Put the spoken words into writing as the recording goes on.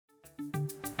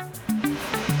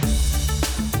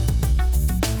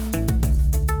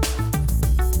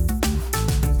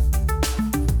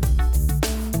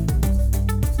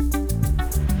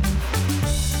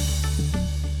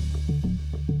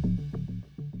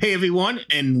Hey, everyone,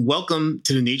 and welcome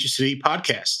to the Nature City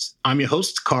podcast. I'm your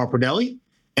host, Carl Pradelli,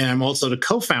 and I'm also the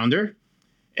co-founder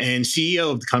and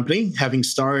CEO of the company, having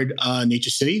started Nature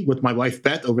City with my wife,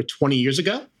 Beth, over 20 years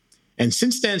ago. And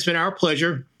since then, it's been our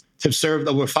pleasure to have served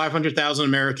over 500,000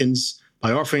 Americans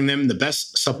by offering them the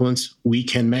best supplements we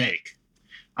can make.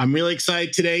 I'm really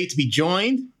excited today to be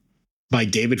joined by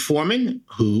David Foreman,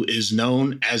 who is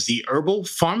known as the Herbal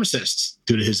Pharmacist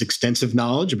due to his extensive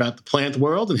knowledge about the plant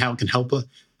world and how it can help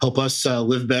us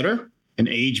live better and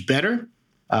age better.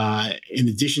 In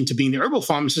addition to being the herbal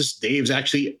pharmacist, Dave's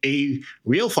actually a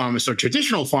real pharmacist or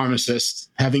traditional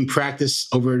pharmacist, having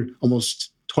practiced over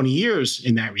almost 20 years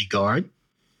in that regard.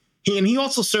 He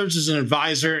also serves as an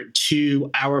advisor to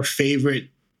our favorite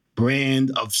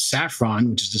brand of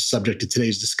saffron, which is the subject of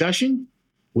today's discussion,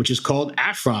 which is called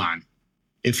Saffron.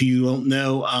 If you don't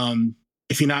know,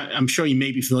 if you're not, I'm sure you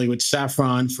may be familiar with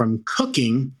saffron from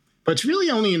cooking, but it's really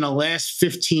only in the last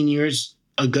 15 years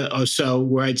ago or so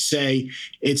where I'd say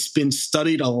it's been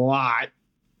studied a lot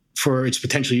for its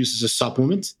potential use as a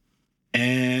supplement.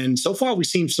 And so far, we've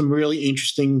seen some really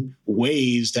interesting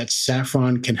ways that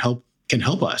saffron can help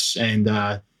us. And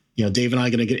Dave and I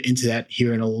are going to get into that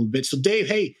here in a little bit. So, Dave,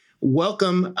 hey,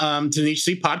 welcome to the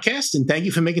HC podcast, and thank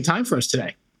you for making time for us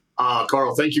today.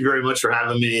 Carl, thank you very much for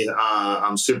having me.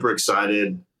 I'm super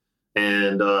excited.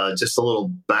 And just a little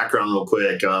background real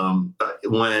quick.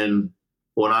 When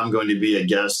I'm going to be a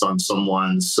guest on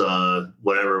someone's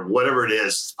whatever it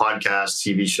is, podcast,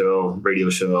 TV show, radio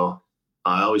show,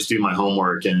 I always do my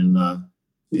homework. And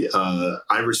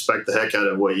I respect the heck out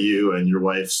of what you and your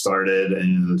wife started.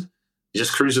 And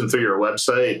just cruising through your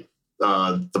website,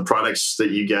 the products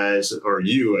that you guys, or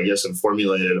you, I guess, have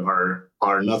formulated are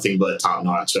nothing but top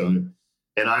notch.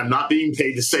 And I'm not being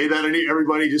paid to say that,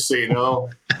 everybody, just so you know.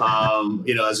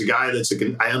 As a guy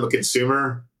I am a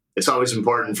consumer, it's always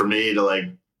important for me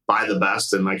to buy the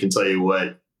best. And I can tell you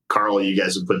what, Carl, you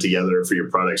guys have put together for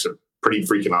your products are pretty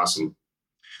freaking awesome.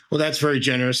 Well, that's very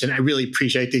generous, and I really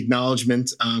appreciate the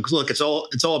acknowledgement. Because look, it's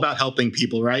all about helping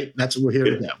people, right? That's what we're here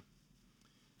to do.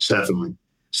 So, definitely.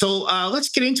 So let's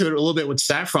get into it a little bit with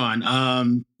saffron.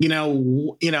 As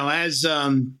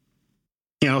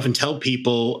I often tell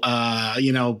people,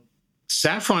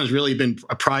 saffron has really been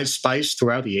a prized spice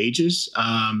throughout the ages.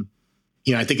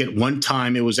 I think at one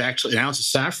time it was actually an ounce of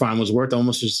saffron was worth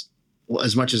almost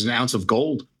as much as an ounce of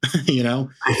gold. I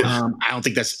don't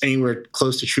think that's anywhere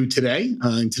close to true today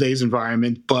in today's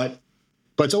environment, but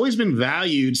it's always been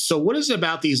valued. So what is it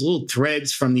about these little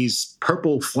threads from these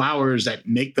purple flowers that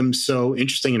make them so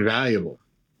interesting and valuable?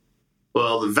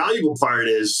 Well, the valuable part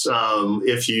is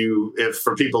if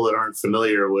for people that aren't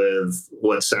familiar with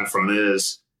what saffron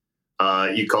is,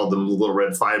 you call them little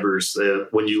red fibers.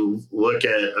 When you look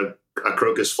at a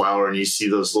crocus flower and you see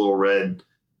those little red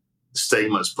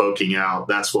stigmas poking out,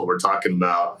 that's what we're talking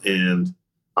about. And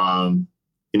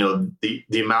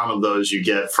the amount of those you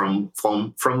get from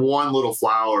one little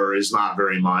flower is not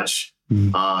very much.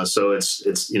 So it's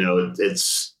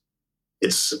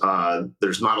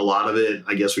there's not a lot of it,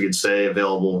 I guess we could say,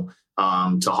 available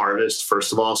to harvest,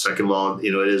 first of all. Second of all,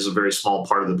 it is a very small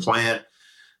part of the plant.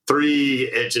 3,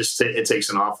 it takes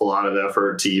an awful lot of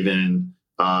effort to even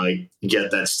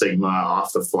get that stigma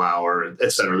off the flower,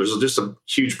 et cetera. There's just a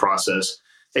huge process.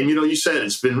 And, you said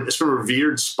it's been a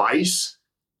revered spice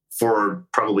for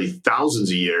probably thousands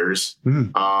of years.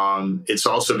 It's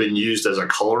also been used as a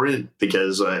colorant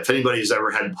because if anybody's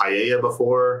ever had paella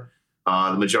before,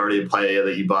 the majority of paella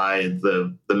that you buy,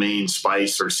 the main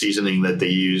spice or seasoning that they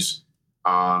use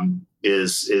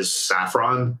is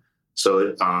saffron.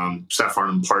 So saffron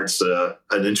imparts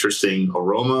an interesting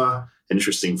aroma,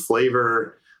 interesting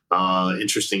flavor,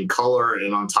 interesting color.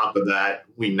 And on top of that,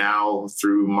 we now,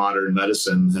 through modern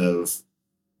medicine, have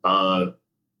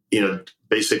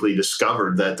basically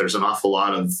discovered that there's an awful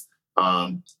lot of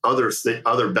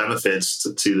other benefits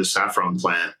to the saffron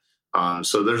plant.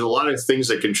 So there's a lot of things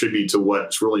that contribute to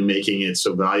what's really making it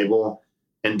so valuable.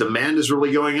 And demand is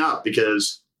really going up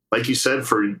because, like you said,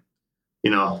 for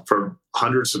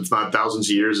hundreds, if not thousands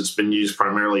of years, it's been used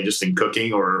primarily just in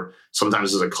cooking or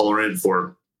sometimes as a colorant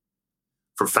for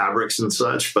fabrics and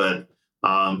such. But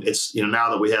it's, now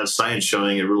that we have science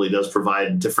showing it really does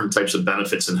provide different types of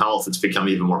benefits in health, it's become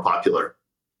even more popular.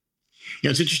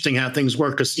 It's interesting how things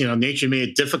work because, nature made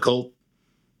it difficult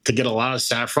to get a lot of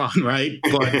saffron, right?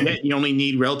 But yet you only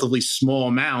need relatively small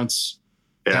amounts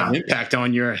to have an impact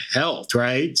on your health,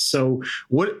 right? So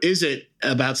what are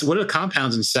the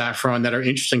compounds in saffron that are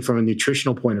interesting from a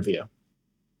nutritional point of view?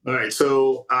 All right.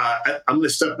 So I'm going to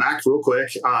step back real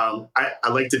quick. I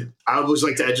always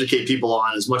like to educate people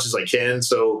on as much as I can.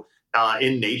 So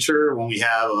in nature, when we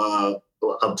have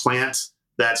a plant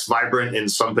that's vibrant in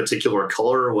some particular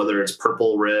color, whether it's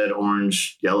purple, red,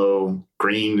 orange, yellow,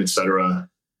 green, etc.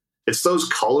 It's those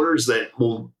colors that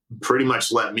will pretty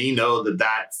much let me know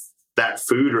that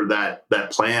food or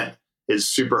that plant is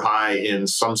super high in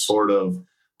some sort of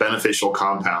beneficial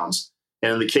compounds.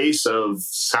 And in the case of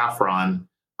saffron,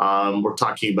 we're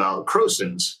talking about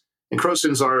crocins. And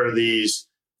crocins are these,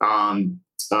 I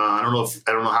don't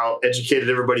know how educated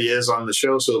everybody is on the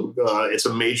show. So it's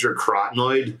a major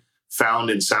carotenoid found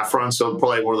in saffron. So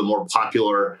probably one of the more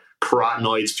popular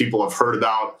carotenoids people have heard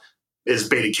about is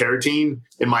beta carotene.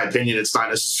 In my opinion, it's not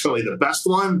necessarily the best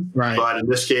one, right? But in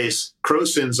this case,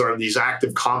 crocins are these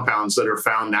active compounds that are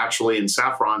found naturally in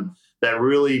saffron that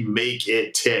really make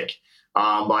it tick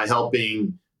by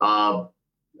helping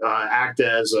act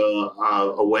as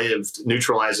a way of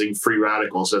neutralizing free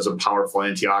radicals as a powerful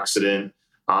antioxidant,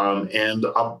 and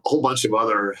a whole bunch of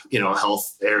other,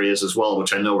 health areas as well,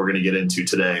 which I know we're going to get into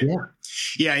today.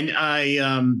 Yeah.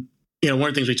 And one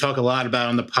of the things we talk a lot about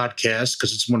on the podcast,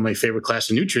 because it's one of my favorite class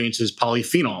of nutrients, is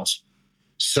polyphenols.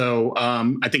 So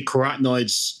I think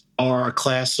carotenoids are a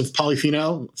class of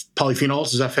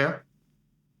polyphenols. Is that fair?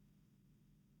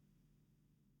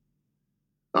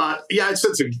 Yeah,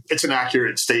 it's an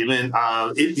accurate statement.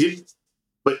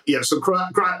 But yeah, so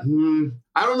I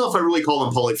don't know if I really call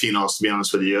them polyphenols, to be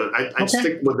honest with you. I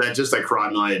stick with that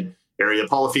carotenoid area.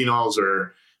 Polyphenols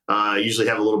are usually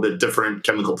have a little bit different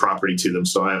chemical property to them.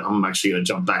 So I'm actually going to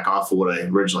jump back off of what I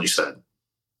originally said.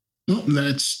 Well,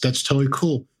 that's totally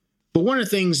cool. But one of the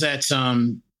things that's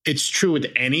it's true with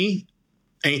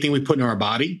anything we put in our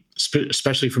body,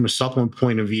 especially from a supplement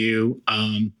point of view,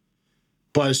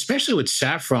 but especially with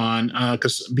saffron,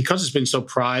 because it's been so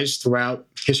prized throughout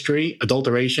history,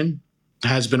 adulteration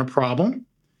has been a problem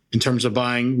in terms of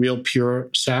buying real pure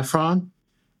saffron.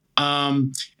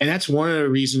 And that's one of the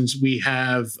reasons we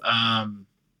have, I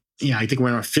think we're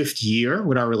in our 5th year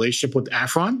with our relationship with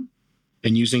Saffron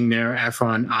and using their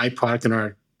Saffron eye product in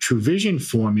our True Vision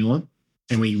formula.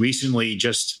 And we recently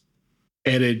just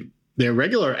added their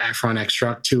regular Saffron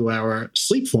extract to our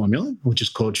sleep formula, which is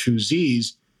called True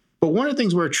Z's. But one of the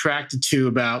things we're attracted to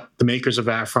about the makers of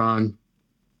Saffron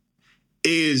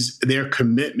is their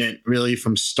commitment really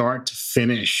from start to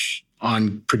finish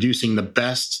on producing the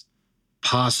best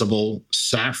possible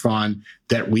saffron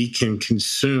that we can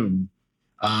consume.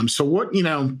 So what,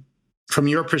 from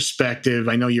your perspective,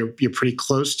 I know you're pretty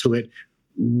close to it.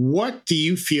 What do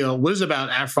you feel, what is it about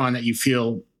Saffron that you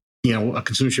feel, a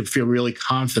consumer should feel really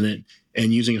confident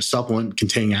in using a supplement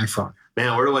containing Saffron?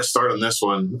 Man, where do I start on this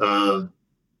one?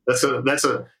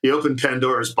 You opened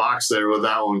Pandora's box there with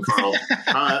that one, Carl.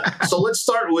 So let's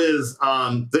start with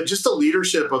just the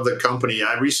leadership of the company.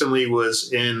 I recently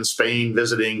was in Spain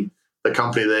visiting the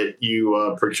company that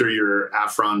you procure your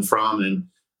Saffron from, and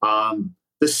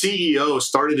the CEO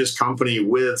started his company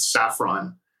with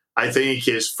saffron. I think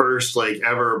his first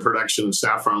ever production of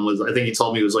saffron was, I think he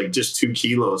told me it was just 2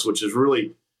 kilos, which is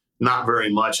really not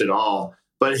very much at all.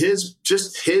 But his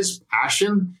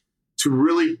passion to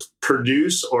really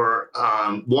produce or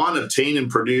obtain and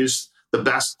produce the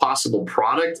best possible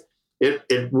product,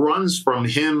 it runs from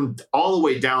him all the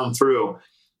way down through.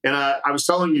 And I was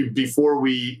telling you before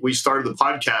we started the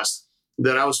podcast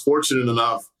that I was fortunate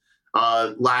enough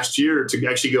last year to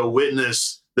actually go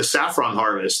witness the saffron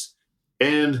harvest.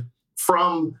 And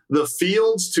from the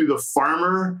fields to the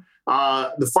farmer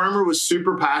was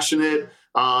super passionate.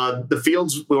 The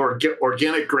fields were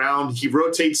organic ground. He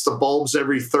rotates the bulbs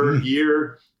every 3rd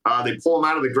year. They pull them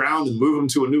out of the ground and move them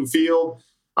to a new field.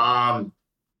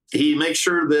 He makes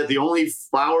sure that the only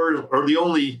flowers or the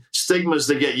only stigmas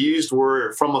that get used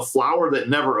were from a flower that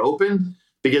never opened,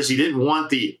 because he didn't want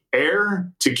the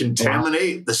air to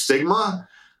contaminate the stigma.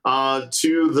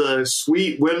 To the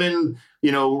sweet women,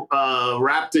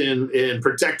 wrapped in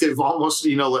protective, almost,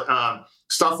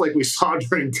 stuff like we saw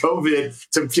during COVID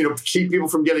to, keep people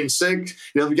from getting sick.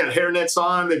 They've got hairnets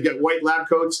on, they've got white lab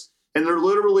coats, and they're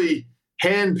literally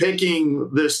hand picking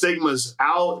the stigmas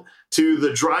out to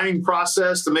the drying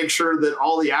process to make sure that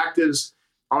all the actives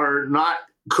are not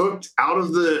cooked out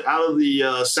of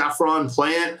the saffron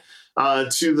plant,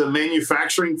 to the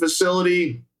manufacturing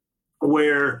facility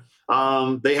where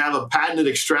they have a patented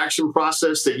extraction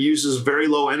process that uses very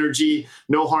low energy,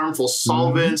 no harmful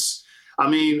solvents. I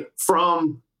mean,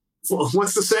 from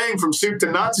what's the saying? From soup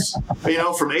to nuts,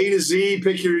 from A to Z,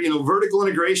 pick your, vertical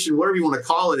integration, whatever you want to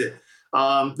call it.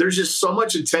 There's just so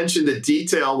much attention to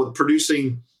detail with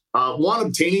producing,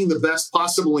 obtaining the best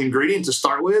possible ingredient to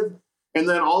start with, and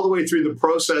then all the way through the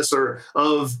processor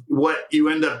of what you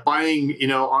end up buying,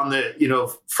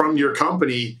 from your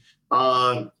company,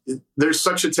 there's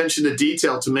such attention to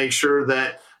detail to make sure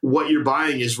that what you're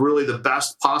buying is really the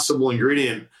best possible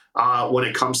ingredient when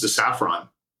it comes to saffron.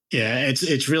 Yeah,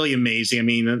 it's really amazing. I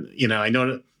mean, I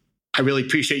know I really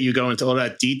appreciate you going into all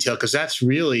that detail, because that's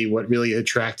really what really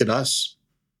attracted us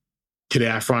to the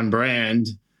Saffron brand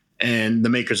and the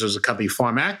makers of the company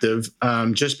Farm Active,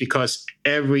 just because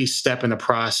every step in the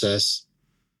process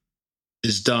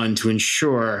is done to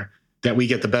ensure that we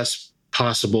get the best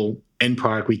possible end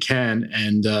product we can.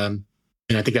 And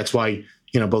I think that's why,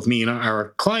 both me and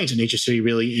our clients in Nature City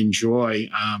really enjoy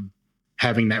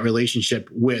having that relationship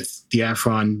with the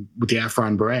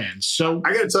Saffron brand. So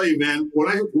I got to tell you, man, when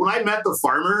I met the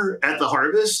farmer at the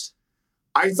harvest,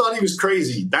 I thought he was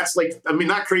crazy. That's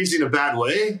not crazy in a bad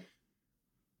way,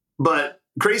 but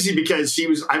crazy because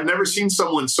I've never seen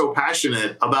someone so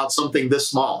passionate about something this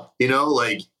small.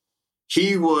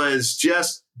 He was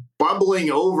just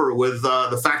bubbling over with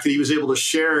the fact that he was able to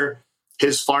share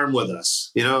his farm with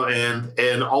us,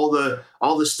 and all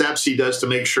the steps he does to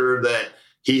make sure that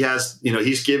he has,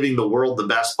 he's giving the world the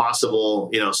best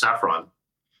possible, saffron.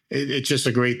 It's just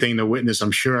a great thing to witness,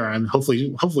 I'm sure. And hopefully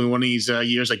one of these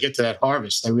years I get to that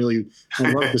harvest. I would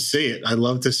love to see it. I'd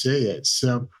love to see it.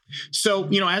 So,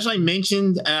 as I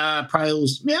mentioned, probably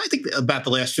I think about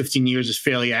the last 15 years is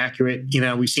fairly accurate.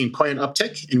 We've seen quite an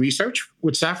uptick in research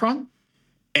with saffron.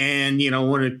 And,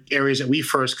 one of the areas that we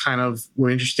first kind of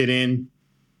were interested in,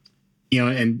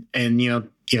 to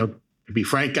be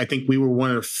frank, I think we were one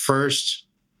of the first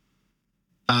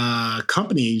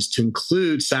companies to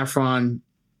include saffron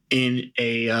in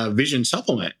a vision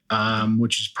supplement,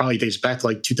 which is probably dates back to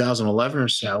like 2011 or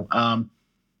so.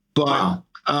 Wow.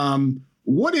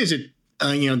 What is it,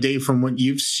 Dave, from what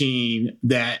you've seen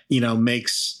that,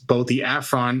 makes both the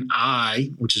Saffron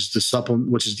Eye, which is the supplement,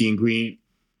 which is the ingredient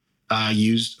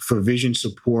used for vision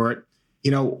support,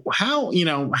 how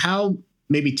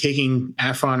maybe taking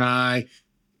Saffron Eye,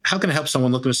 how can it help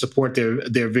someone looking to support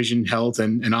their vision health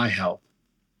and eye health?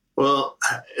 Well,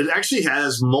 it actually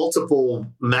has multiple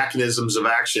mechanisms of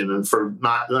action, and for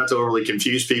not to overly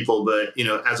confuse people, but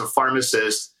as a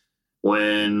pharmacist,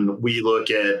 when we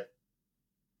look at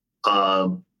a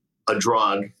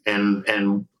drug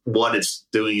and what it's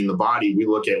doing in the body, we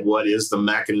look at what is the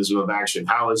mechanism of action.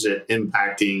 How is it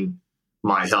impacting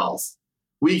my health?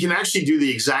 We can actually do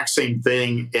the exact same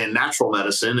thing in natural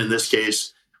medicine. In this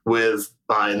case, we're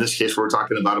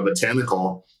talking about a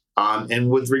botanical, and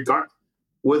with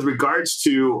regards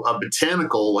to a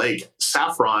botanical like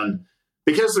saffron,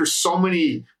 because there's so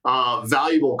many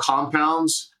valuable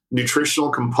compounds, nutritional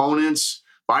components,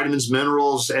 vitamins,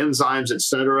 minerals, enzymes,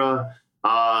 etc.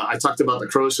 I talked about the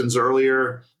crocins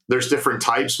earlier. There's different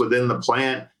types within the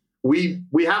plant. We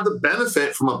have the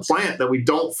benefit from a plant that we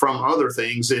don't from other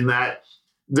things, in that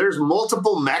there's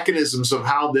multiple mechanisms of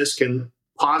how this can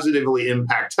positively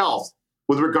impact health.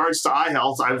 With regards to eye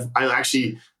health, I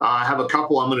actually have a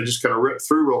couple I'm going to just kind of rip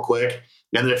through real quick.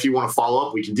 And then if you want to follow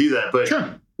up, we can do that. But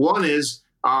sure. One is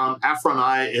Saffron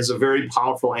Eye is a very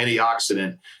powerful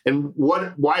antioxidant. And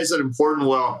why is that important?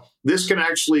 Well, this can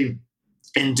actually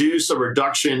induce a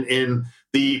reduction in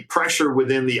the pressure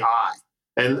within the eye.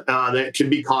 And that can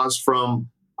be caused from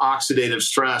oxidative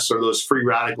stress or those free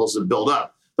radicals that build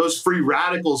up. Those free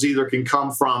radicals either can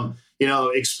come from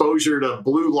exposure to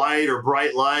blue light or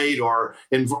bright light or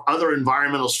other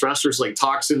environmental stressors like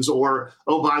toxins, or,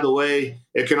 oh, by the way,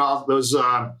 it can all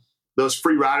those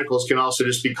free radicals can also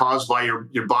just be caused by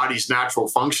your body's natural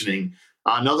functioning.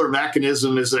 Another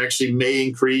mechanism is actually may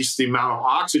increase the amount of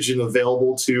oxygen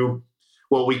available to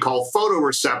what we call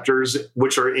photoreceptors,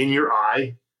 which are in your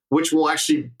eye, which will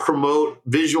actually promote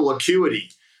visual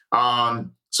acuity.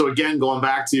 So again, going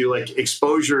back to like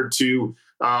exposure to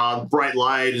bright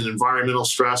light and environmental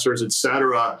stressors, et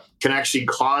cetera, can actually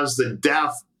cause the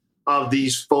death of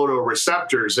these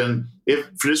photoreceptors. And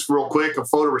if just real quick, a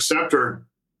photoreceptor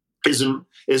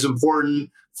is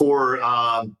important for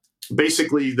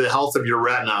basically the health of your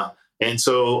retina. And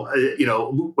so,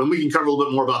 when we can cover a little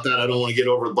bit more about that, I don't want to get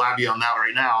over blabby on that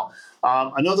right now.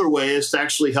 Another way is to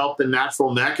actually help the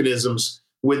natural mechanisms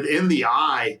within the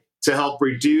eye to help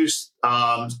reduce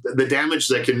the damage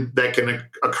that can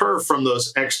occur from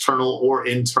those external or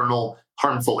internal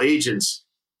harmful agents.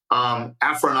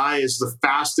 Saffron Eye is the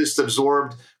fastest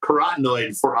absorbed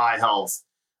carotenoid for eye health.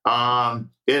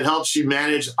 It helps you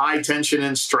manage eye tension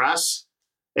and stress.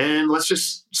 And let's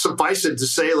just suffice it to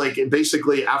say, like,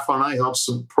 basically, Saffron Eye helps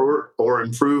support or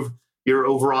improve your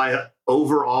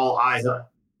overall eye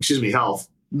health.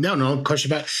 No question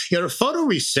about it. The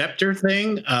photoreceptor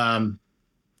thing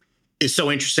is so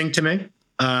interesting to me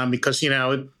because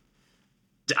I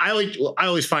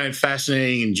always find it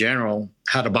fascinating in general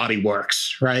how the body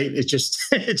works, right? It's just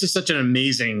it's just such an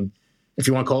amazing, if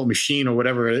you want to call it machine or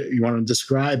whatever you want to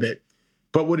describe it.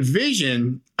 But with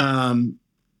vision,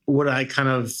 what I kind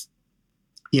of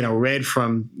read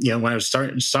from when I was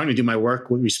starting to do my work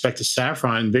with respect to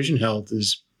Saffron and vision health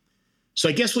is, so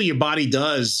I guess what your body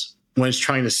does when it's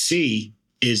trying to see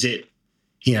is it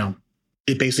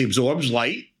basically absorbs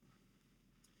light.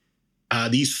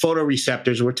 These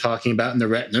photoreceptors we're talking about in the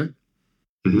retina,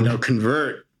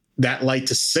 convert that light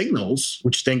to signals,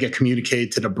 which then get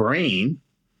communicated to the brain.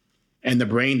 And the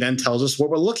brain then tells us what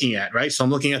we're looking at, right? So I'm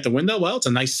looking at the window. Well, it's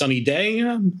a nice sunny day.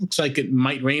 Looks like it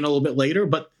might rain a little bit later,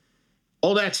 but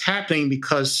all that's happening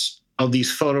because of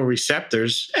these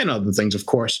photoreceptors and other things, of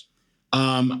course,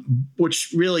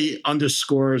 which really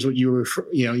underscores what you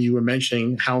were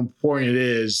mentioning, how important it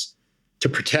is to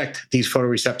protect these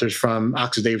photoreceptors from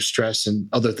oxidative stress and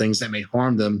other things that may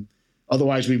harm them.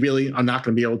 Otherwise, we really are not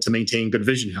going to be able to maintain good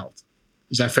vision health.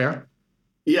 Is that fair?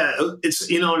 Yeah,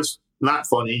 it's not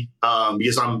funny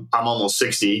because I'm almost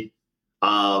 60,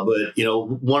 but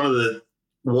one of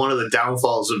the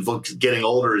downfalls of getting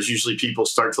older is usually people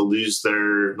start to lose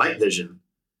their night vision,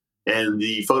 and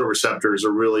the photoreceptors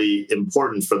are really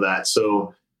important for that.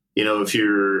 So if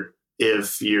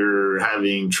you're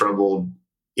having trouble,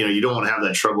 you don't want to have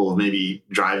that trouble of maybe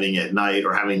driving at night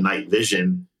or having night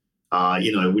vision.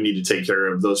 We need to take care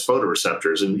of those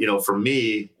photoreceptors. And for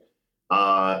me,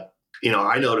 I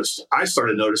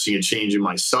started noticing a change in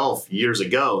myself years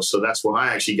ago. So that's when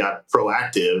I actually got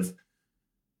proactive.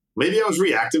 Maybe I was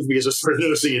reactive because I started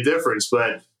noticing a difference.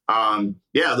 But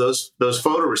those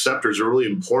photoreceptors are really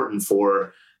important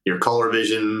for your color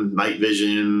vision, night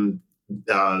vision,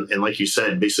 and like you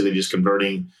said, basically just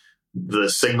converting the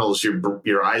signals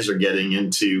your eyes are getting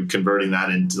into, converting that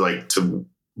into to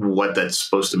what that's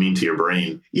supposed to mean to your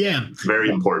brain. Yeah, very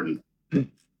important.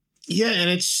 Yeah, and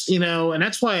it's and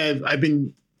that's why I've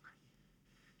been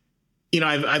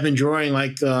I've been drawing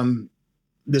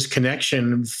this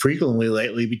connection frequently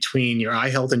lately between your eye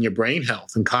health and your brain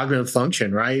health and cognitive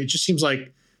function, right? It just seems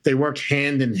like they work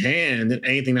hand in hand, and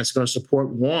anything that's going to support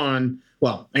anything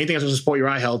that's going to support your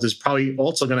eye health is probably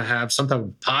also going to have some type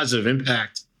of positive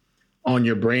impact on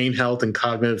your brain health and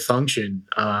cognitive function.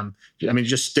 They're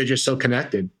just so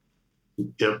connected.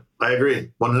 Yep, I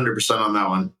agree 100% on that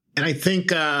one. And I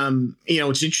think,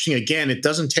 it's interesting, again, it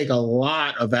doesn't take a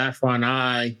lot of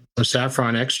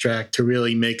saffron extract to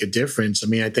really make a difference.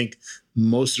 I think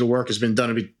most of the work has been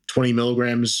done at 20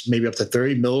 milligrams, maybe up to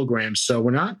 30 milligrams. So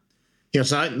we're not,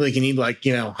 it's not like you need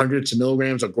hundreds of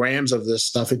milligrams or grams of this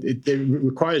stuff. It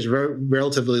requires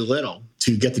relatively little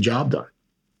to get the job done.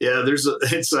 Yeah,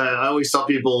 I always tell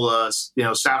people,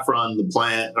 saffron, the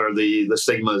plant or the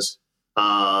stigmas,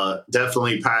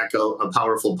 definitely pack a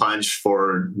powerful punch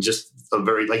for just a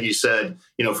very, like you said,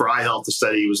 for eye health, the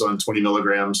study was on 20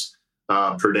 milligrams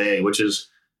per day, which is,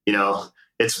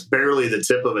 it's barely the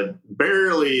tip of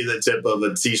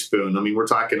a teaspoon. We're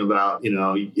talking about,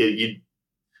 you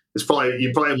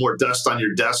probably have more dust on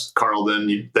your desk, Carl,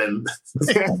 than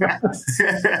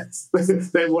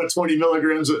what 20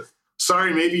 milligrams of.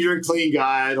 Sorry, maybe you're a clean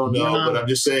guy. I don't know, but I'm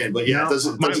just saying. But yeah, it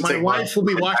doesn't my wife will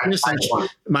be watching this.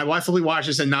 My wife will be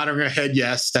watching this and nodding her head.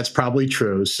 Yes, that's probably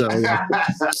true. So, well,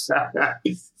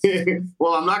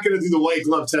 I'm not going to do the white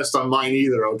glove test on mine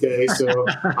either. Okay, so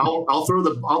I'll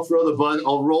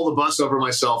roll the bus over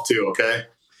myself too. Okay.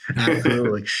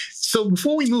 Absolutely. So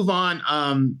before we move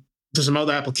on to some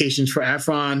other applications for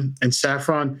Saffron and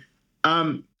Saffron, I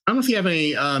don't know if you have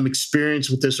any experience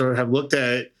with this or have looked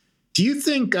at it. Do you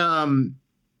think, Saffron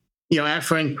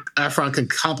can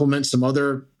complement some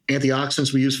other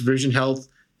antioxidants we use for vision health,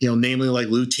 namely like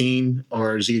lutein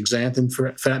or zeaxanthin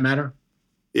for that matter?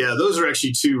 Yeah, those are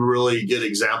actually two really good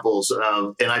examples.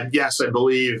 And I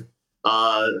believe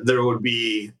there would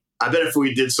be, I bet if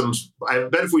we did a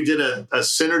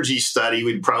synergy study,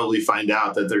 we'd probably find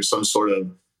out that there's some sort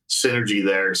of synergy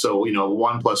there. So,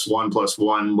 1 + 1 +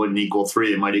 1 wouldn't equal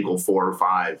 3. It might equal 4 or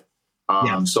 5.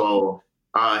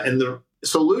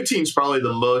 So lutein is probably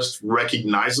the most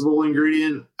recognizable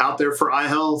ingredient out there for eye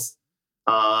health.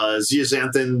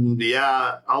 Zeaxanthin,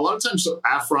 a lot of times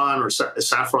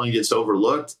saffron gets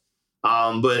overlooked,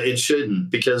 but it shouldn't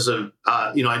because of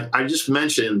I just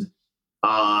mentioned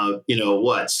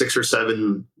 6 or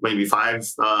 7, maybe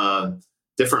 5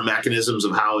 different mechanisms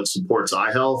of how it supports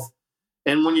eye health.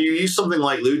 And when you use something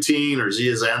like lutein or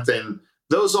zeaxanthin,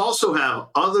 those also have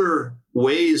other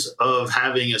ways of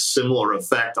having a similar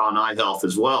effect on eye health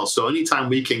as well. So anytime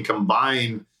we can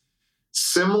combine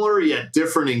similar yet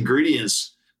different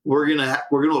ingredients, we're gonna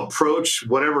approach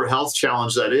whatever health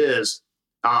challenge that is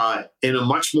in a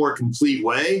much more complete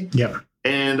way. Yeah.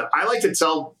 And I like to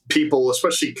tell people,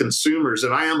 especially consumers,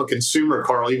 and I am a consumer,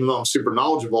 Carl, even though I'm super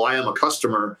knowledgeable, I am a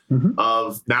customer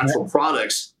of natural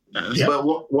products.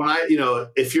 But when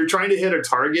if you're trying to hit a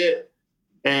target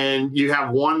and you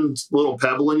have one little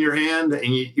pebble in your hand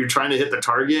and you're trying to hit the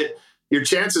target, your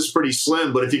chance is pretty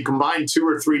slim. But if you combine 2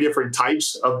 or 3 different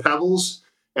types of pebbles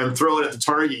and throw it at the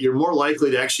target, you're more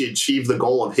likely to actually achieve the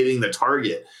goal of hitting the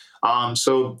target. I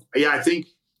think,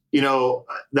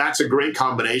 that's a great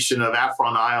combination of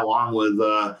Saffron I along with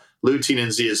lutein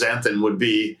and zeaxanthin would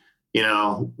be,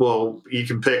 you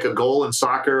can pick a goal in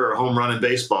soccer or a home run in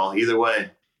baseball, either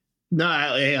way. No,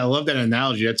 I love that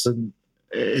analogy. It's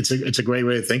a great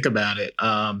way to think about it.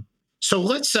 So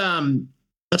let's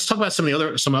talk about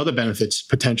some other benefits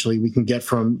potentially we can get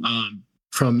from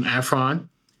Saffron.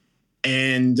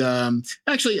 And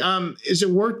is it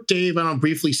worth, Dave,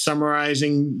 briefly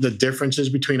summarizing the differences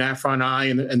between Saffron I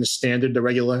and the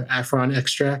regular Saffron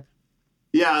extract?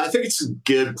 Yeah, I think it's a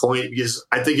good point because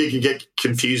I think it can get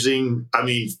confusing. I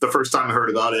mean, the first time I heard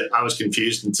about it, I was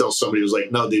confused until somebody was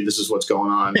like, "No, dude, this is what's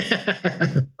going on."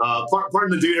 Pardon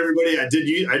the dude, everybody. I did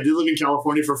live in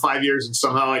California for 5 years, and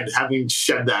somehow I haven't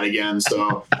shed that again.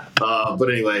 So, but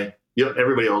anyway,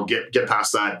 everybody will get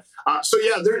past that.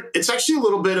 It's actually a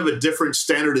little bit of a different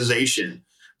standardization.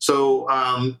 So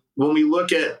when we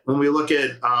look at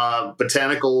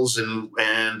botanicals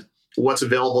and what's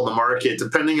available in the market,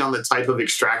 depending on the type of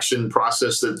extraction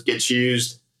process that gets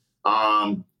used,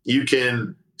 you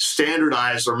can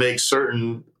standardize or make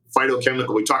certain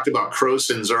phytochemical. We talked about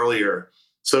crocins earlier.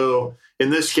 So in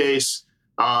this case,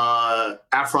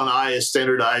 Saffron I is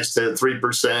standardized to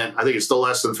 3%. I think it's still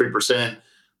less than 3%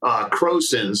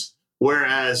 crocins,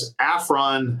 whereas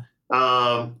Saffron,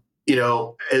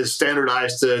 is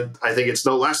standardized to, I think it's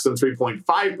no less than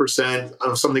 3.5%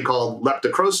 of something called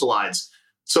leptocrosolides.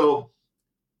 So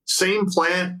same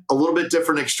plant, a little bit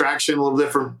different extraction, a little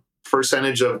different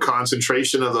percentage of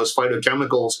concentration of those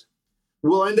phytochemicals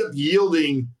will end up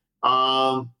yielding,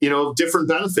 different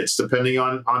benefits depending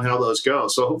on how those go.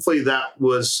 So hopefully that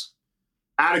was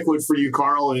adequate for you,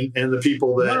 Carl, and the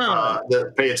people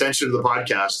that pay attention to the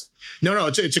podcast. No,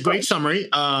 it's a great summary.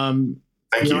 Thank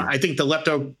you. I think the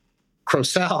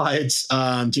leptocrosolides,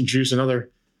 to introduce another,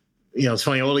 it's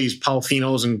funny, all these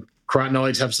polyphenols and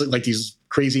carotenoids have like these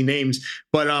crazy names,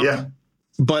 but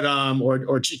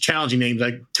challenging names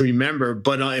to remember,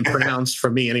 but and pronounce for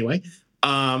me anyway.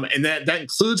 And that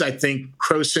includes, I think,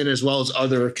 crocin as well as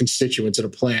other constituents of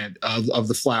the plant of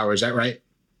the flower. Is that right?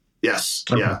 Yes.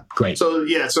 Okay, yeah. Great. So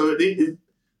the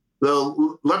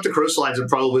leptocrosolides are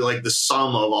probably like the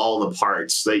sum of all the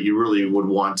parts that you really would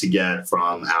want to get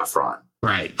from Saffron.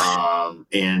 Right.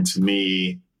 And to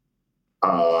me,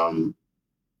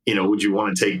 would you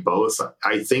want to take both?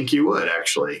 I think you would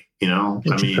actually,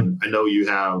 I know you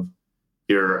have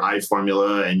your eye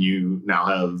formula and you now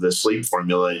have the sleep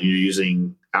formula and you're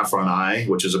using Saffron I,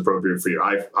 which is appropriate for your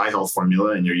eye health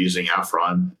formula. And you're using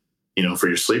Saffron, for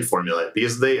your sleep formula,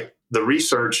 because the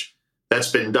research that's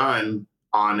been done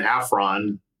on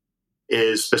Saffron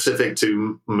is specific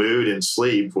to mood and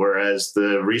sleep, whereas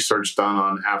the research done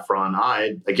on Saffron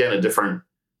I, again, a different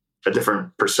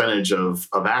percentage of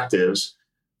actives,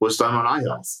 was done on eye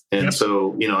health. And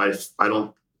so,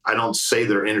 I don't say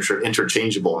they're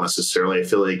interchangeable necessarily. I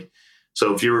feel like,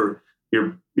 so if you're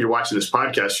watching this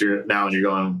podcast and you're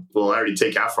going, well, I already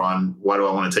take Saffron. Why do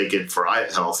I want to take it for eye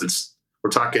health? We're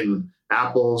talking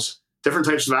apples, different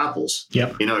types of apples.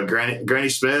 Yep. Granny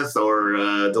Smith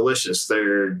or Delicious.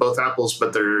 They're both apples,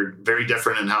 but they're very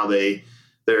different in how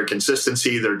their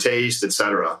consistency, their taste,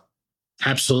 etc.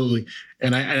 Absolutely.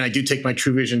 And I do take my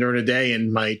True Vision during the day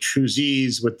and my True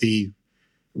Z's with the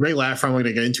regular Saffron we're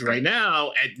going to get into right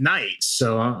now at night.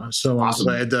 So awesome. I'm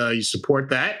glad you support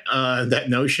that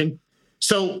notion.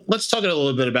 So let's talk a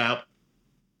little bit about,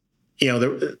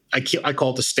 I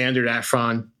call it the standard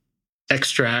Saffron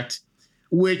extract,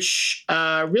 which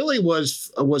really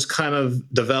was kind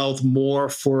of developed more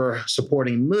for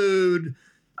supporting mood,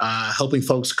 helping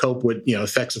folks cope with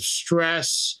effects of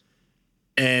stress.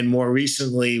 And more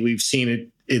recently, we've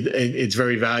seen it's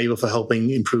very valuable for helping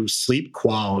improve sleep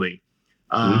quality.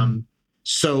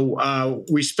 So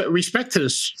respect to the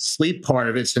sleep part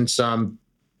of it, since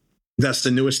that's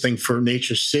the newest thing for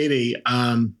Nature City.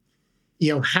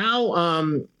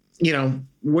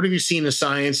 What have you seen in the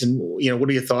science, and what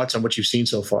are your thoughts on what you've seen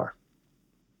so far?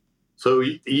 So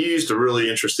you used a really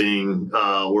interesting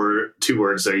two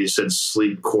words there. You said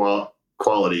sleep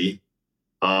quality.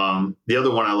 The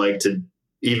other one I like to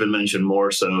even mention more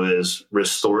so is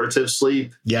restorative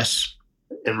sleep. Yes.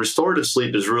 And restorative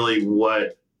sleep is really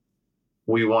what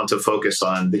we want to focus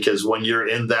on, because when you're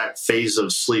in that phase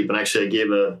of sleep, and actually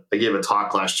I gave a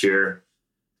talk last year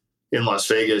in Las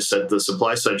Vegas at the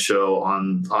Supply Side Show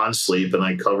on sleep, and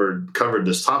I covered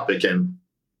this topic, and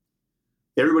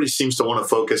everybody seems to want to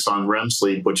focus on REM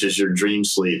sleep, which is your dream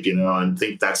sleep, and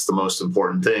think that's the most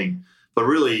important thing. But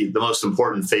really, the most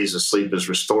important phase of sleep is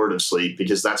restorative sleep,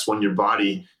 because that's when your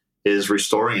body is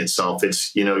restoring itself.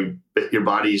 It's, your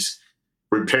body's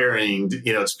repairing,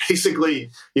 it's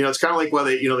basically, it's kind of like why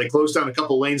they close down a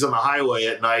couple lanes on the highway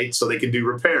at night so they can do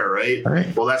repair, right?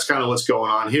 Right. Well, that's kind of what's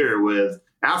going on here with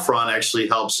Saffron. Actually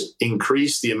helps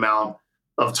increase the amount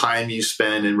of time you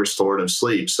spend in restorative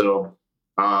sleep. So,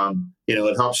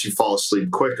 it helps you fall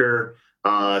asleep quicker,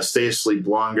 stay asleep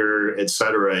longer, et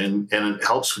cetera. And it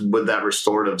helps with that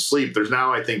restorative sleep. There's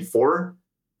now, I think, 4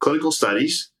 clinical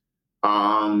studies.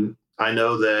 I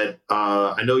know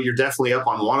you're definitely up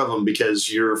on one of them,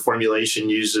 because your formulation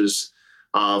uses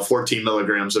 14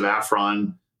 milligrams of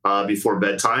Saffron before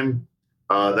bedtime.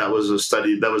 That was a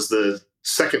study. That was the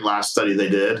second last study they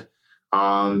did.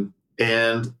 And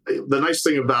the nice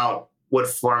thing about what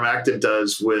Pharmacist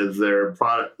does with their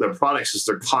products is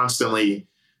they're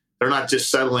not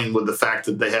just settling with the fact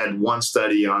that they had one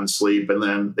study on sleep and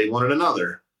then they wanted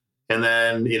another. And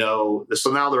then,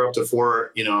 so now they're up to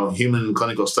 4, human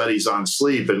clinical studies on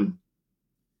sleep. And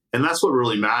that's what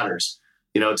really matters,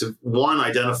 to one,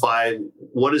 identify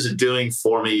what is it doing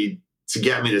for me to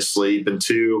get me to sleep. And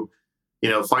 2,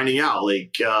 finding out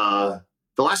the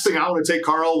last thing I want to take,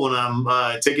 Carl, when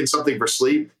I'm taking something for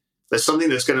sleep, that's something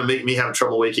that's going to make me have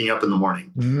trouble waking up in the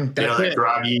morning.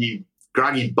 That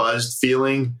groggy, buzzed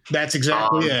feeling. That's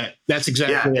exactly it. That's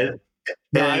exactly it.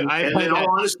 And in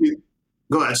all honesty,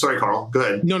 go ahead. Sorry, Carl. Go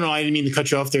ahead. No, I didn't mean to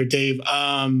cut you off there, Dave.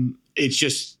 It's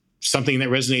just something that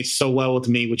resonates so well with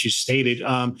me, which you stated.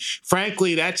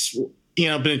 Frankly, that's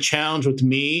been a challenge with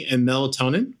me and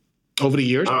melatonin over the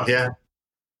years. Oh, yeah.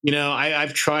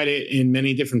 I've tried it in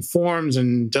many different forms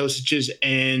and dosages,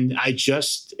 and I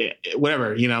just,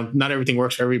 whatever, not everything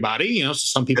works for everybody, so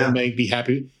some people may be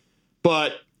happy.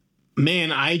 But,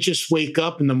 man, I just wake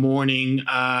up in the morning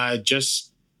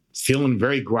just feeling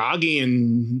very groggy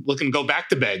and looking to go back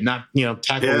to bed, not,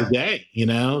 tackle the day,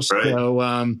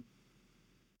 Right.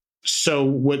 So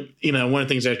what, one of the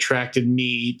things that attracted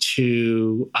me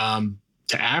to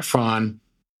Saffron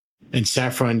and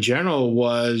Saffron in general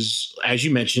was, as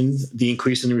you mentioned, the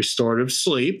increase in the restorative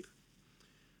sleep,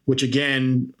 which,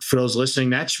 again, for those listening,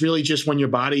 that's really just when your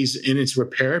body's in its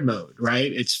repair mode,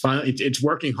 right? It's fine. It's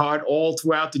working hard all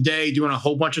throughout the day, doing a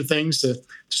whole bunch of things to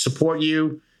support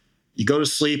you. You go to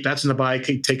sleep, that's when the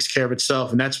body takes care of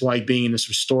itself. And that's why being in this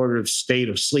restorative state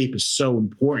of sleep is so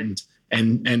important.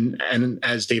 And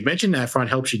as Dave mentioned, Saffron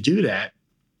helps you do that.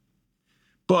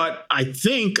 But I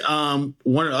think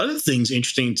one of the other things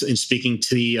interesting in speaking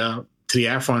to the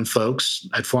Saffron folks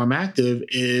at Pharmacist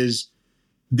is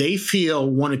they feel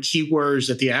one of the key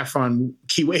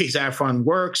ways Saffron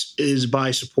works is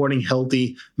by supporting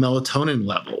healthy melatonin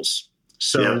levels.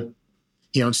 So,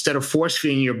 instead of force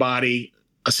feeding your body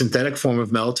a synthetic form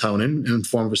of melatonin in the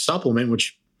form of a supplement,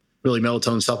 which really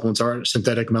melatonin supplements are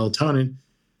synthetic melatonin,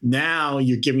 now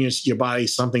you're giving your body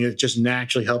something that just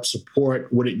naturally helps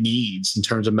support what it needs in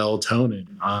terms of melatonin.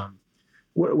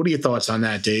 What are your thoughts on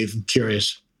that, Dave? I'm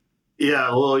curious. Yeah,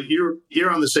 well, you're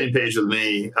on the same page with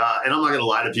me, and I'm not going to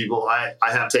lie to people. I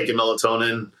have taken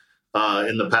melatonin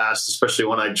in the past, especially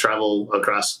when I travel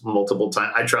across multiple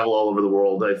times. I travel all over the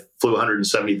world. I flew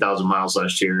 170,000 miles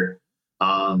last year.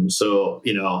 So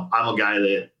I'm a guy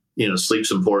that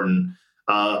sleep's important.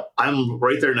 I'm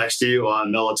right there next to you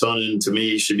on melatonin. To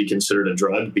me, should be considered a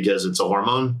drug because it's a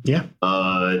hormone. Yeah.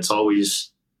 It's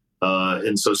always,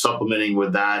 and so supplementing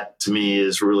with that to me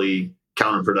is really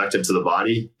counterproductive to the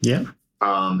body. Yeah.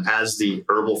 As the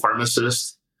herbal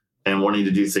pharmacist and wanting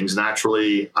to do things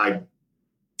naturally, I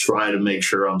try to make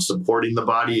sure I'm supporting the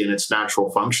body in its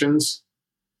natural functions,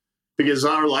 because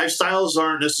our lifestyles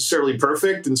aren't necessarily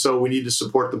perfect. And so we need to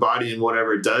support the body in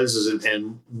whatever it does.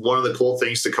 And one of the cool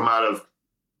things to come out of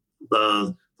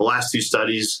the last 2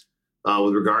 studies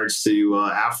with regards to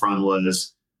Saffron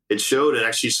was it showed it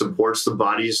actually supports the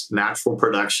body's natural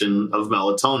production of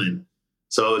melatonin.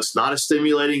 So it's not a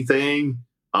stimulating thing.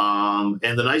 And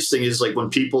the nice thing is, like, when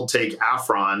people take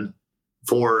Saffron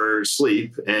for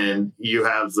sleep and you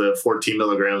have the 14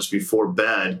 milligrams before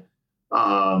bed,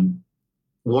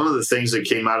 one of the things that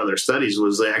came out of their studies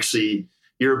was they actually,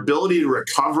 your ability to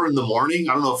recover in the morning.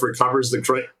 I don't know if recover is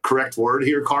the correct word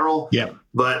here, Carl. Yeah.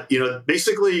 But,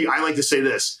 basically, I like to say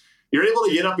this: you're able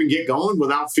to get up and get going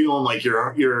without feeling like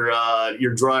you're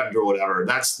drugged or whatever.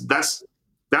 That's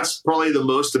That's probably the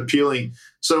most appealing.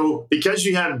 So because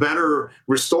you had better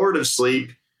restorative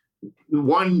sleep,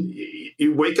 one,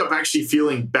 you wake up actually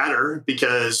feeling better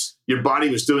because your body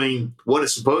was doing what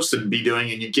it's supposed to be doing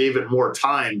and you gave it more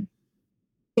time.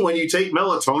 When you take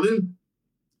melatonin,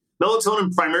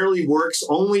 melatonin primarily works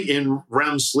only in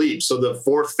REM sleep, so the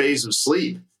fourth phase of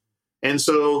sleep. And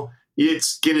so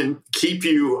it's going to keep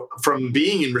you from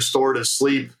being in restorative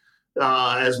sleep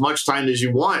as much time as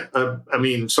you want.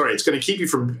 It's going to keep you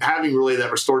from having really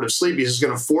that restorative sleep because it's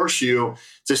going to force you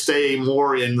to stay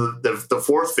more in the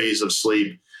fourth phase of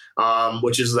sleep,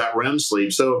 which is that REM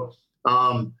sleep. So,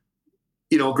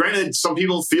 granted, some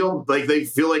people feel like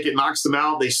it knocks them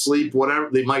out. They sleep, whatever,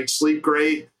 they might sleep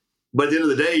great. But at the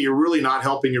end of the day, you're really not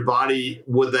helping your body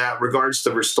with that regards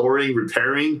to restoring,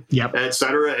 repairing, et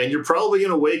cetera. And you're probably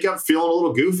going to wake up feeling a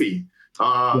little goofy.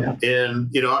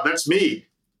 And, that's me.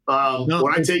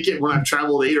 When I take it, when I've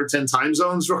traveled 8 or 10 time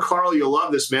zones, Carl, you'll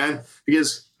love this, man,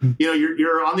 because,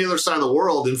 you're on the other side of the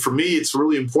world. And for me, it's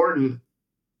really important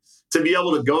to be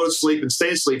able to go to sleep and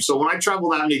stay asleep. So when I travel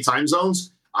that many time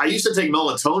zones, I used to take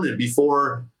melatonin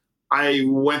before I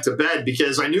went to bed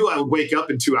because I knew I would wake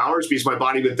up in 2 hours because my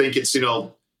body would think it's,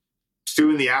 2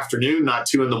 in the afternoon, not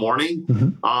 2 in the morning.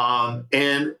 Mm-hmm.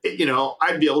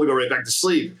 I'd be able to go right back to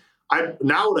sleep.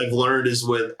 Now what I've learned is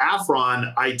with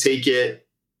Saffron, I take it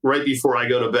right before I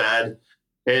go to bed.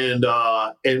 And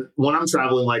when I'm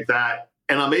traveling like that,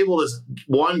 and I'm able to,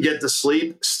 one, get to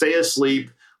sleep, stay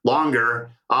asleep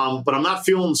longer, but I'm not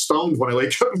feeling stoned when I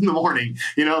wake up in the morning.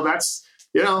 You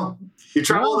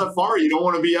travel that far, you don't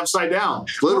want to be upside down,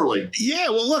 literally. Yeah,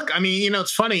 well, look,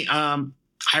 it's funny. I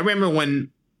remember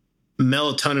when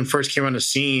melatonin first came on the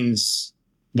scenes,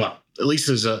 well, at least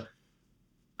as a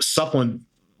supplement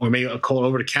or maybe a cold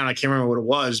over-the-counter, I can't remember what it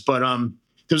was, but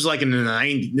it was like in the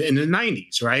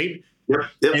 90s, right? Yep.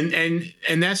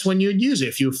 And that's when you'd use it.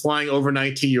 If you were flying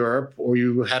overnight to Europe or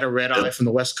you had a red eye from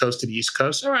the West Coast to the East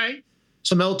Coast, all right.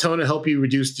 So melatonin help you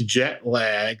reduce the jet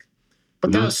lag.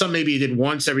 But that was something maybe you did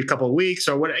once every couple of weeks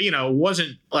or what, it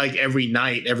wasn't like every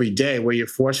night, every day where you're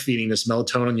force feeding this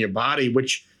melatonin in your body,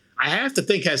 which I have to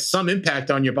think has some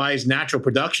impact on your body's natural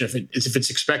production if it's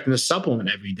expecting to supplement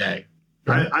every day.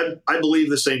 Right? I believe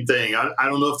the same thing. I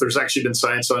don't know if there's actually been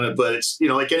science on it, but it's,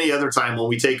 like any other time when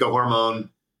we take a hormone,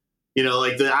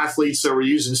 like the athletes that were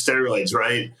using steroids,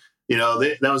 right?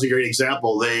 That was a great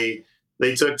example. They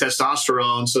took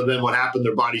testosterone. So then what happened?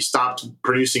 Their body stopped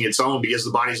producing its own because the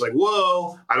body's like,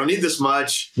 whoa, I don't need this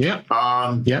much. Yeah.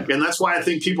 And that's why I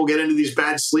think people get into these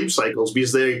bad sleep cycles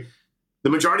because the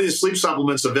majority of the sleep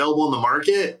supplements available in the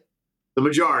market, the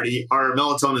majority are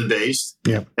melatonin based.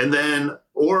 Yeah. And then,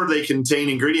 or they contain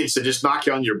ingredients that just knock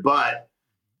you on your butt,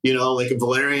 like a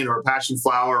valerian or a passion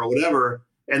flower or whatever.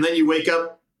 And then you wake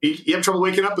up, you have trouble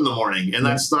waking up in the morning. And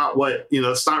that's not what,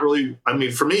 it's not really,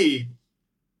 for me,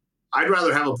 I'd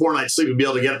rather have a poor night's sleep and be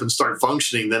able to get up and start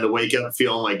functioning than to wake up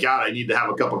feeling like, God, I need to have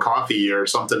a cup of coffee or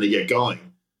something to get going.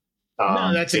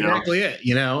 No, that's exactly it.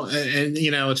 And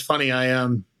it's funny. I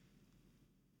don't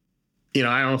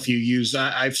know if you use,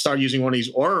 I've started using one of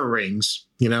these Aura rings,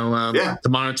 to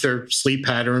monitor sleep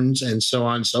patterns and so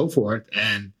on and so forth.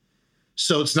 And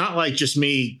so it's not like just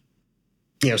me,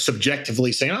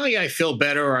 subjectively saying, oh yeah, I feel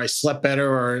better or I slept better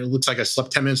or it looks like I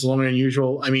slept 10 minutes longer than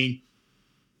usual.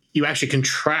 You actually can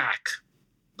track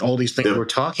all these things we're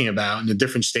talking about and the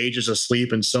different stages of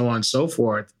sleep and so on and so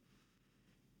forth.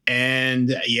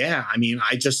 And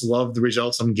I just love the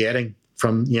results I'm getting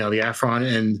from, the Saffron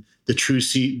and the True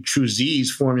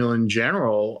Z's formula in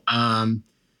general.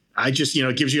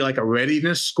 It gives you like a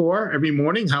readiness score every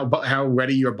morning, how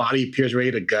ready your body appears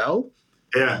ready to go.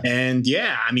 Yeah. And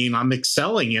I'm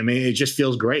excelling. It just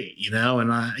feels great,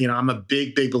 and I'm a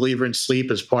big believer in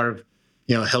sleep as part of,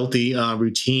 healthy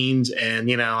routines.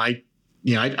 And,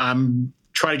 I'm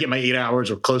trying to get my 8 hours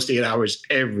or close to 8 hours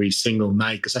every single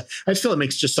night because I feel it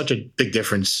makes just such a big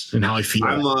difference in how I feel.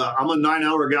 I'm a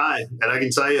 9-hour guy, and I can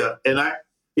tell you, and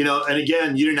and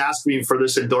again, you didn't ask me for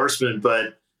this endorsement,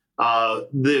 but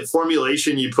the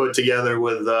formulation you put together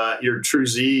with your True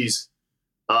Z's,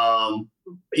 again,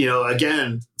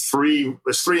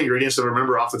 there's 3 ingredients that I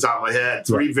remember off the top of my head,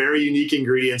 3 very unique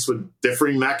ingredients with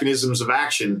differing mechanisms of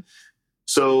action.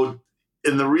 So,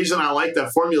 and the reason I like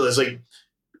that formula is like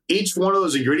each one of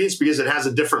those ingredients, because it has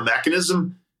a different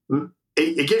mechanism,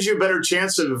 it gives you a better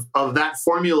chance of that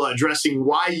formula addressing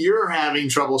why you're having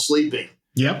trouble sleeping.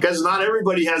 Yeah. Because not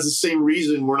everybody has the same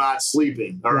reason we're not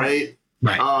sleeping. All right.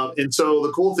 Right. And so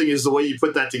the cool thing is the way you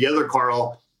put that together,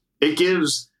 Carl, it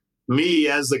gives me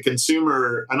as the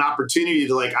consumer an opportunity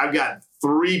to I've got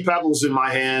 3 pebbles in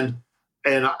my hand.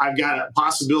 And I've got a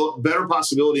better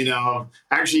possibility now of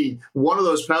actually one of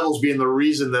those pebbles being the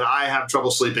reason that I have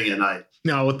trouble sleeping at night.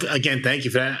 No, again, thank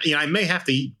you for that. I may have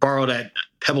to borrow that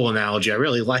pebble analogy. I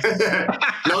really like it.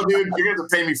 No, dude, you're going to have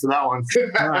to pay me for that one.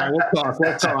 All right, we'll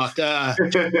talk.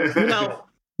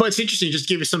 But it's interesting, just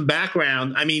to give you some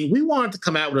background. I mean, we wanted to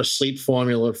come out with a sleep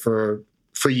formula for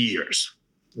years,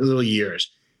 little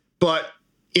years. But,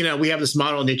 we have this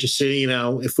model in Nature City,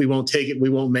 if we won't take it, we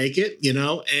won't make it,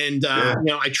 And,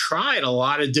 I tried a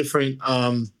lot of different,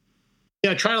 I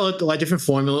tried a lot of different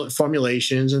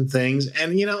formulations and things.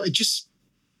 And, it just,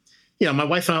 my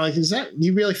wife and I like,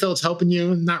 you really feel it's helping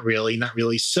you? Not really.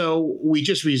 So we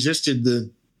just resisted the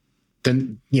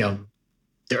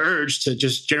urge to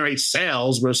just generate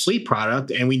sales with a sleep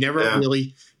product. And we never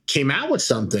really came out with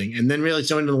something. And then really,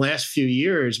 so in the last few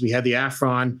years, we had the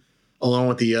Saffron along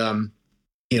with the,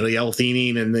 the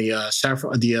L-theanine and the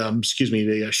Saffron, the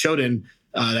Shodan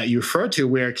that you referred to,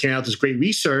 where it came out this great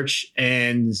research.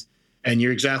 And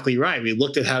you're exactly right. We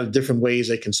looked at how different ways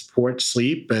they can support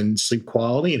sleep and sleep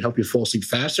quality and help you fall asleep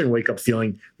faster and wake up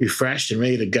feeling refreshed and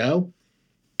ready to go.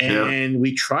 And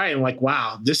we tried and like,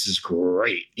 wow, this is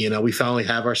great. We finally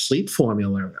have our sleep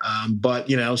formula. But,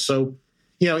 so,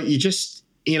 you just,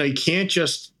 you can't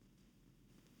just,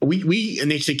 we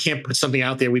initially can't put something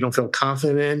out there we don't feel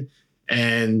confident in.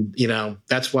 And,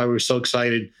 that's why we're so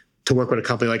excited to work with a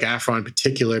company like Saffron in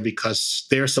particular, because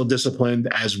they're so disciplined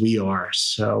as we are.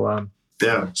 So,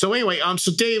 So anyway,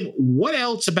 so Dave, what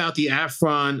else about the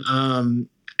Saffron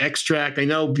extract? I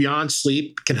know beyond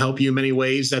sleep can help you in many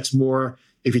ways. That's more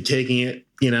if you're taking it,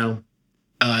 in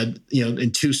 2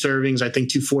 servings, I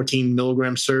think 2 14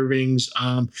 milligram servings.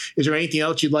 Is there anything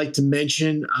else you'd like to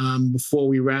mention before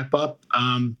we wrap up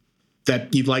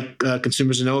that you'd like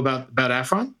consumers to know about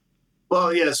Saffron?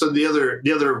 Well, yeah. So the other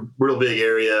real big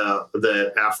area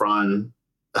that Saffron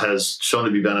has shown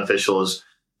to be beneficial is,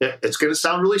 it's going to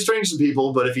sound really strange to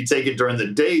people, but if you take it during the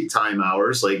daytime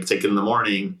hours, like take it in the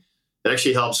morning, it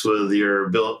actually helps with your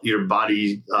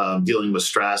body dealing with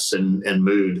stress and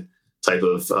mood type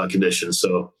of conditions.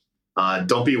 So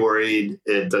don't be worried.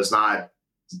 It does not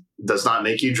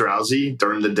make you drowsy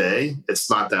during the day. It's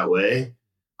not that way.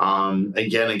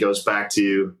 Again, it goes back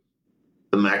to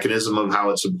the mechanism of how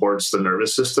it supports the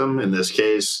nervous system. In this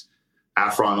case,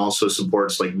 Saffron also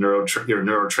supports like your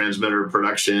neurotransmitter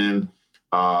production.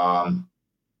 I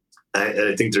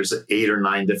think there's 8 or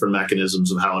 9 different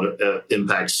mechanisms of how it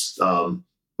impacts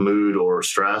mood or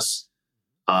stress.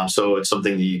 So it's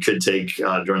something that you could take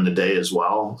during the day as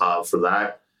well for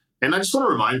that. And I just want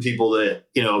to remind people that,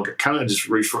 kind of just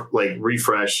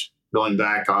refresh going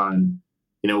back on,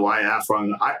 why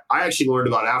Saffron. I actually learned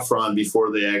about Saffron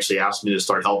before they actually asked me to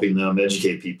start helping them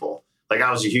educate people. Like,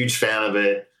 I was a huge fan of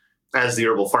it as the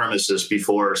Herbal Pharmacist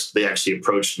before they actually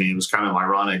approached me. It was kind of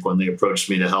ironic when they approached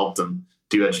me to help them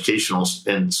do educational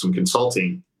and some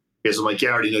consulting, because I'm like, I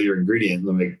already know your ingredient.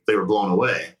 And like, they were blown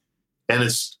away. And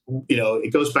it's,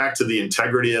 it goes back to the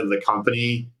integrity of the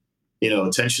company,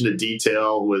 attention to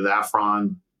detail with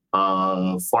Saffron,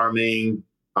 farming,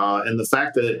 and the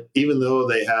fact that even though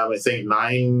they have, I think,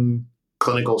 9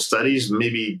 clinical studies,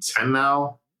 maybe 10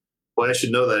 now. Well, I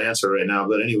should know that answer right now.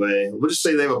 But anyway, we'll just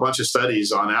say they have a bunch of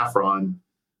studies on Saffron,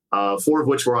 4 of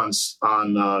which were on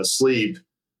sleep.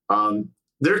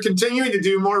 They're continuing to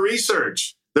do more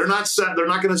research. They're not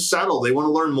going to settle. They want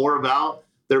to learn more about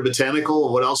their botanical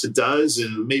and what else it does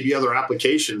and maybe other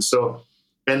applications. So,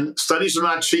 and studies are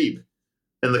not cheap.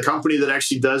 And the company that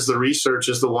actually does the research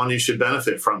is the one who should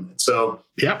benefit from it. So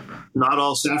not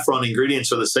all saffron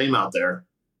ingredients are the same out there.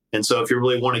 And so if you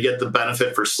really want to get the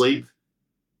benefit for sleep,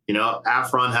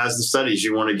 Saffron has the studies.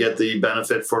 You want to get the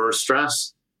benefit for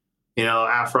stress,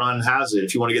 Saffron has it.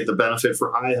 If you want to get the benefit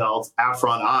for eye health,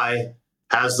 Saffron Eye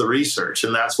has the research,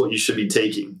 and that's what you should be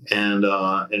taking. And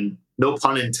no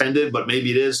pun intended, but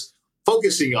maybe it is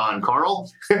focusing on,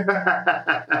 Carl.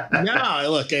 No,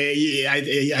 look,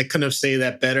 I couldn't have said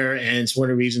that better. And it's one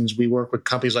of the reasons we work with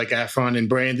companies like Saffron and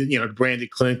branded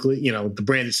clinically, the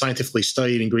branded scientifically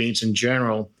studied ingredients in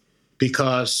general,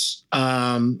 because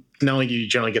not only do you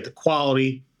generally get the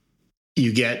quality,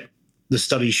 you get the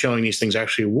studies showing these things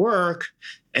actually work.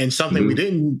 And something we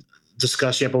didn't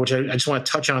discuss yet, but which I just want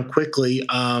to touch on quickly,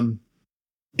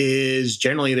 is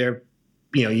generally they're,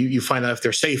 you find out if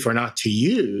they're safe or not to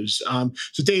use.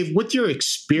 So Dave, with your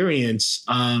experience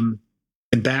and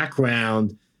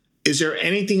background, is there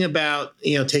anything about,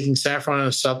 taking saffron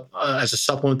as a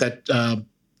supplement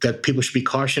that people should be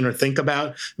cautioned or think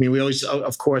about? I mean, we always,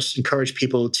 of course, encourage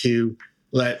people to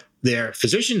let their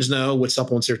physicians know what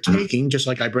supplements they're taking, just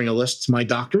like I bring a list to my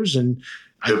doctors. And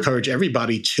I encourage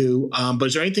everybody to. But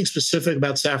is there anything specific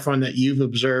about Saffron that you've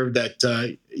observed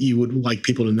that you would like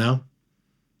people to know?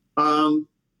 As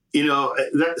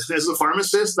a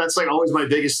pharmacist, that's like always my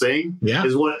biggest thing. Yeah.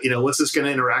 Is what's this going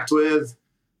to interact with?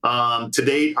 To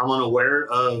date, I'm unaware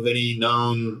of any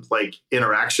known like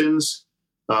interactions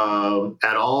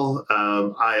at all.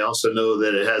 I also know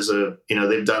that it has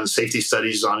they've done safety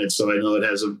studies on it, so I know it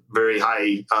has a very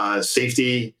high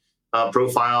safety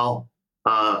profile,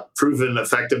 proven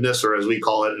effectiveness, or as we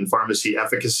call it in pharmacy,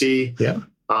 efficacy. Yeah.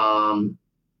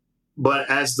 But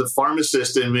as the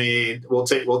pharmacist in me, we'll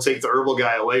take the herbal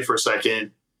guy away for a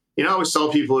second. I always tell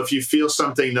people, if you feel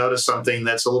something, notice something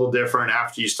that's a little different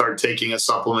after you start taking a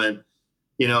supplement,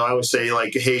 I would say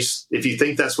like, hey, if you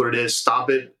think that's what it is, stop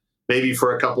it maybe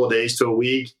for a couple of days to a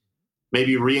week,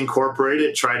 maybe reincorporate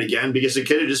it, try it again, because it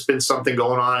could have just been something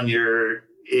going on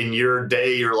in your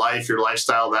day, your life, your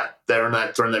lifestyle during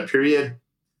that period.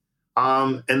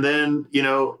 And then,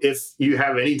 if you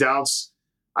have any doubts,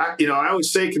 I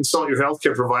always say consult your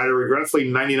healthcare provider. Regretfully,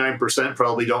 99%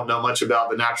 probably don't know much about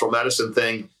the natural medicine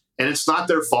thing. And it's not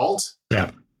their fault.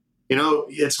 Yeah.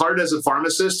 It's hard as a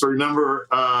pharmacist to remember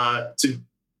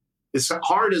it's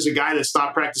hard as a guy that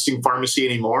stopped practicing pharmacy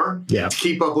anymore to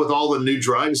keep up with all the new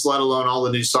drugs, let alone all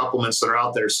the new supplements that are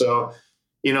out there. So,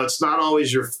 it's not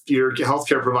always your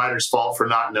healthcare provider's fault for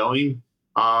not knowing.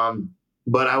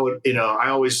 But I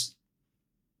always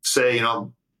say,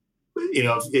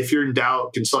 if you're in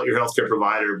doubt, consult your healthcare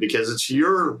provider, because it's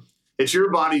your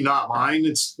body, not mine.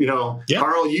 It's,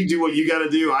 Carl, you do what you got to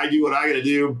do. I do what I got to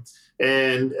do.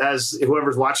 And as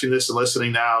whoever's watching this and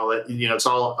listening now, it's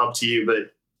all up to you.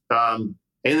 But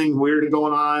anything weird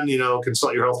going on,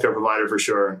 consult your healthcare provider for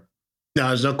sure. No,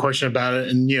 there's no question about it.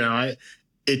 And,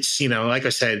 it's, like I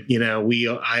said,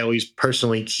 I always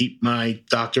personally keep my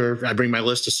doctor, I bring my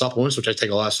list of supplements, which I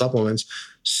take a lot of supplements.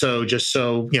 So just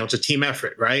so, it's a team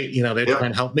effort, right? They're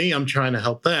trying to help me. I'm trying to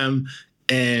help them.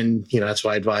 And, that's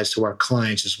what I advise to our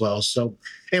clients as well. So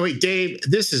anyway, Dave,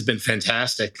 this has been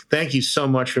fantastic. Thank you so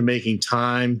much for making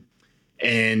time.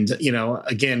 And,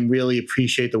 again, really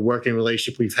appreciate the working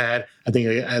relationship we've had. I think,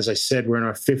 as I said, we're in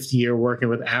our 5th year working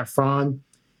with Saffron.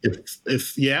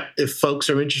 If folks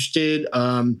are interested,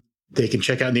 they can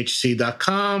check out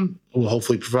naturecity.com. We'll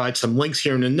hopefully provide some links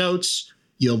here in the notes.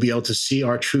 You'll be able to see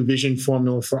our True Vision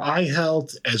formula for eye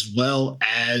health, as well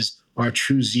as our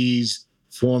True Z's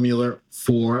formula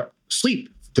for sleep,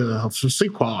 to help some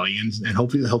sleep quality and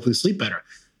hopefully sleep better.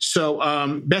 So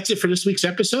that's it for this week's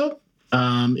episode.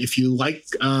 If you like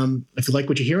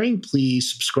what you're hearing,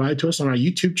 please subscribe to us on our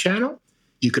YouTube channel.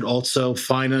 You could also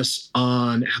find us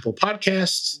on Apple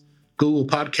Podcasts, Google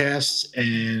Podcasts,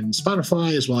 and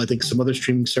Spotify, as well, I think some other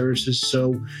streaming services.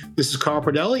 So this is Carl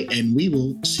Pradelli, and we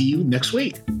will see you next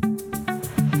week.